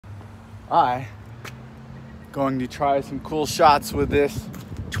I going to try some cool shots with this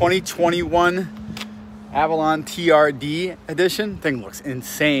 2021 Avalon TRD edition. Thing looks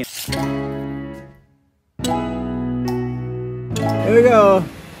insane. Here we go.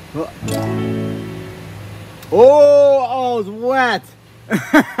 Oh, it's wet.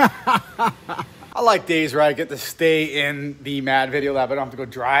 I like days where I get to stay in the Mad Video Lab. I don't have to go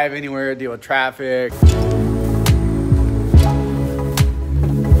drive anywhere, deal with traffic.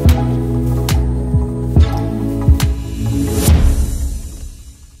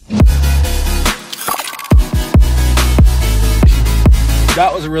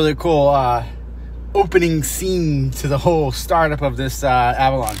 That was a really cool opening scene to the whole startup of this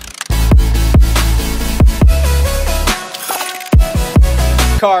Avalon.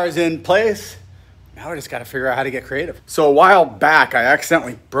 Car is in place. Now we just got to figure out how to get creative. So a while back, I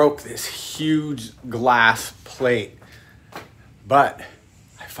accidentally broke this huge glass plate, but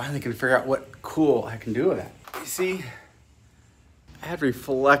I finally can figure out what cool I can do with it. You see, I had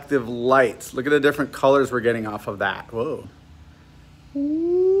reflective lights. Look at the different colors we're getting off of that. Whoa.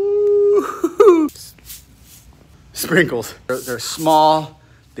 Ooh. Sprinkles. They're small,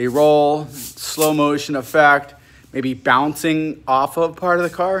 they roll, slow motion effect, maybe bouncing off of part of the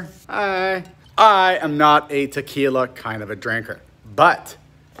car. I am not a tequila kind of a drinker, but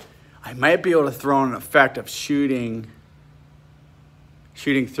I might be able to throw in an effect of shooting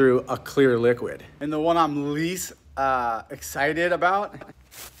through a clear liquid. And the one I'm least excited about,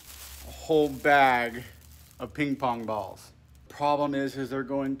 a whole bag of ping pong balls. Problem is they're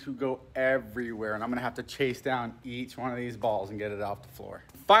going to go everywhere, and I'm gonna have to chase down each one of these balls and get it off the floor.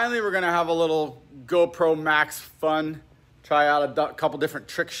 Finally, we're gonna have a little GoPro Max fun. Try out a couple different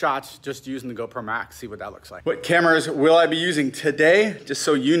trick shots just using the GoPro Max, see what that looks like. What cameras will I be using today? Just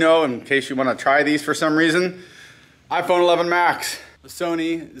so you know, in case you wanna try these for some reason. iPhone 11 Max, the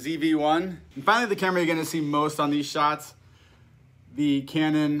Sony ZV-1. And finally, the camera you're gonna see most on these shots, the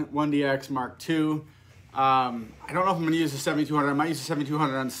Canon 1DX Mark II. I don't know if I'm gonna use the 7200. I might use the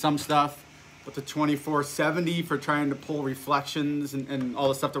 7200 on some stuff, but the 2470 for trying to pull reflections and all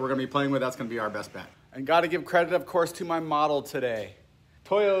the stuff that we're gonna be playing with, that's gonna be our best bet. And gotta give credit, of course, to my model today.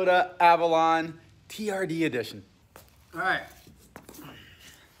 Toyota Avalon TRD edition. All right.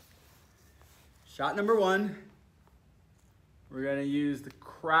 Shot number one. We're gonna use the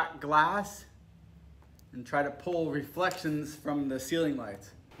cracked glass and try to pull reflections from the ceiling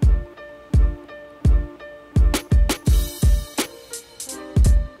lights.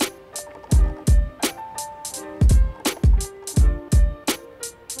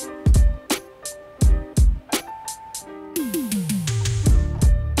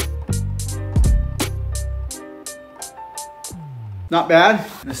 Not bad. I'm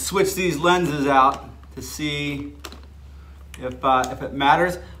gonna switch these lenses out to see if it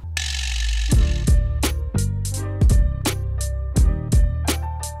matters.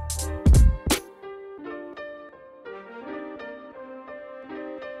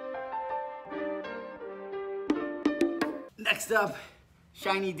 Next up,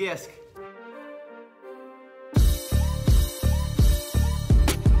 shiny disc.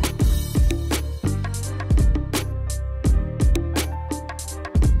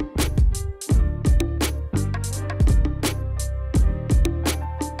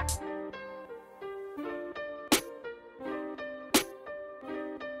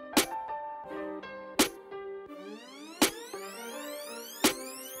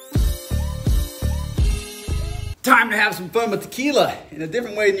 Time to have some fun with tequila in a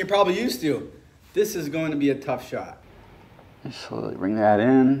different way than you're probably used to. This is going to be a tough shot. Just slowly bring that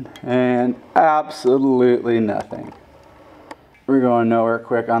in, and absolutely nothing. We're going nowhere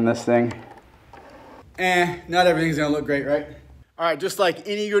quick on this thing. Not everything's gonna look great, right? All right, just like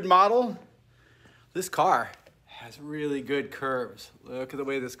any good model, this car has really good curves. Look at the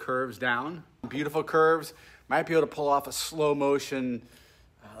way this curves down. Beautiful curves. Might be able to pull off a slow motion,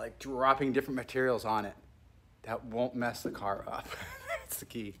 like dropping different materials on it. That won't mess the car up. That's the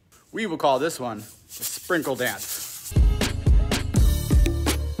key. We will call this one the sprinkle dance.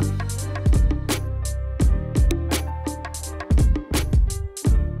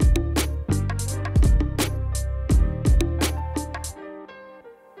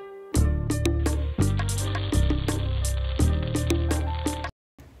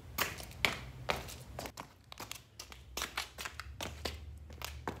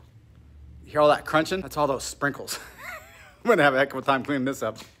 You hear all that crunching? That's all those sprinkles. I'm gonna have a heck of a time cleaning this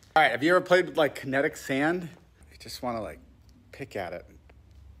up. All right, have you ever played with like kinetic sand? You just wanna like pick at it and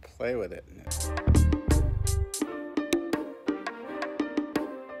play with it.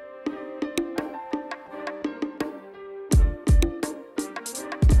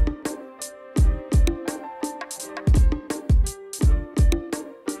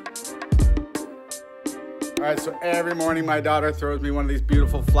 All right, so every morning my daughter throws me one of these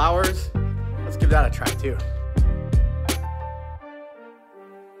beautiful flowers. Let's give that a try too.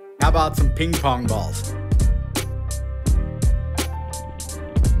 How about some ping pong balls?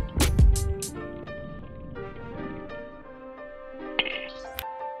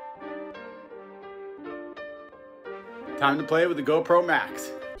 Time to play with the GoPro Max.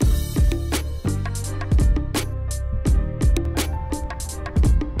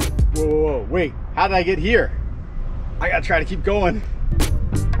 Whoa, whoa, whoa, wait, how did I get here? I gotta try to keep going.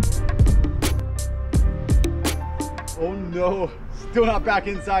 Oh no, still not back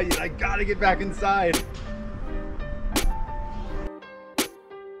inside yet. I gotta get back inside.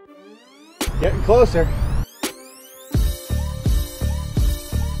 Getting closer.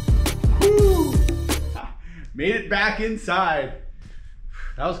 Woo! Made it back inside.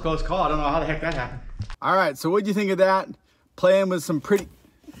 That was a close call. I don't know how the heck that happened. All right, so what'd you think of that? Playing with some pretty...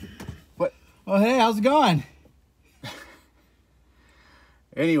 What? Oh, hey, how's it going?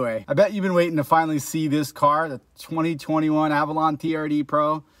 Anyway, I bet you've been waiting to finally see this car, the 2021 Avalon TRD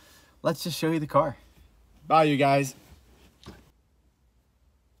Pro. Let's just show you the car. Bye, you guys.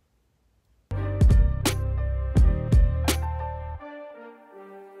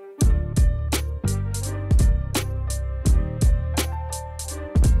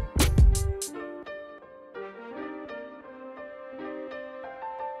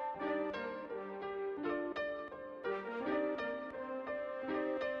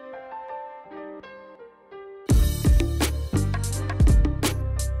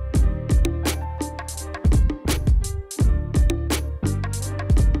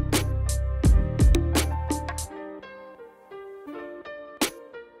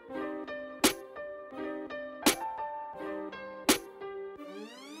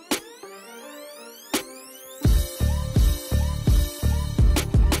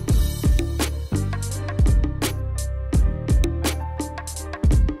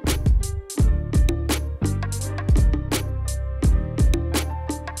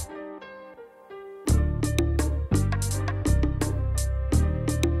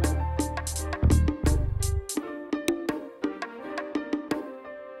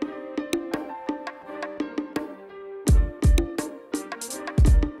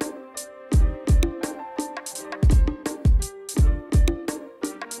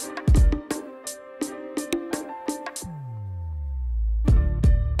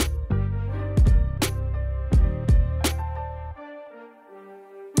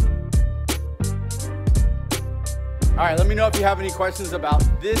 All right, let me know if you have any questions about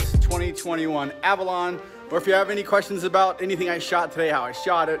this 2021 Avalon, or if you have any questions about anything I shot today, how I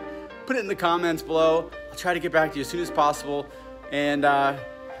shot it, put it in the comments below. I'll try to get back to you as soon as possible, and have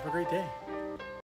a great day.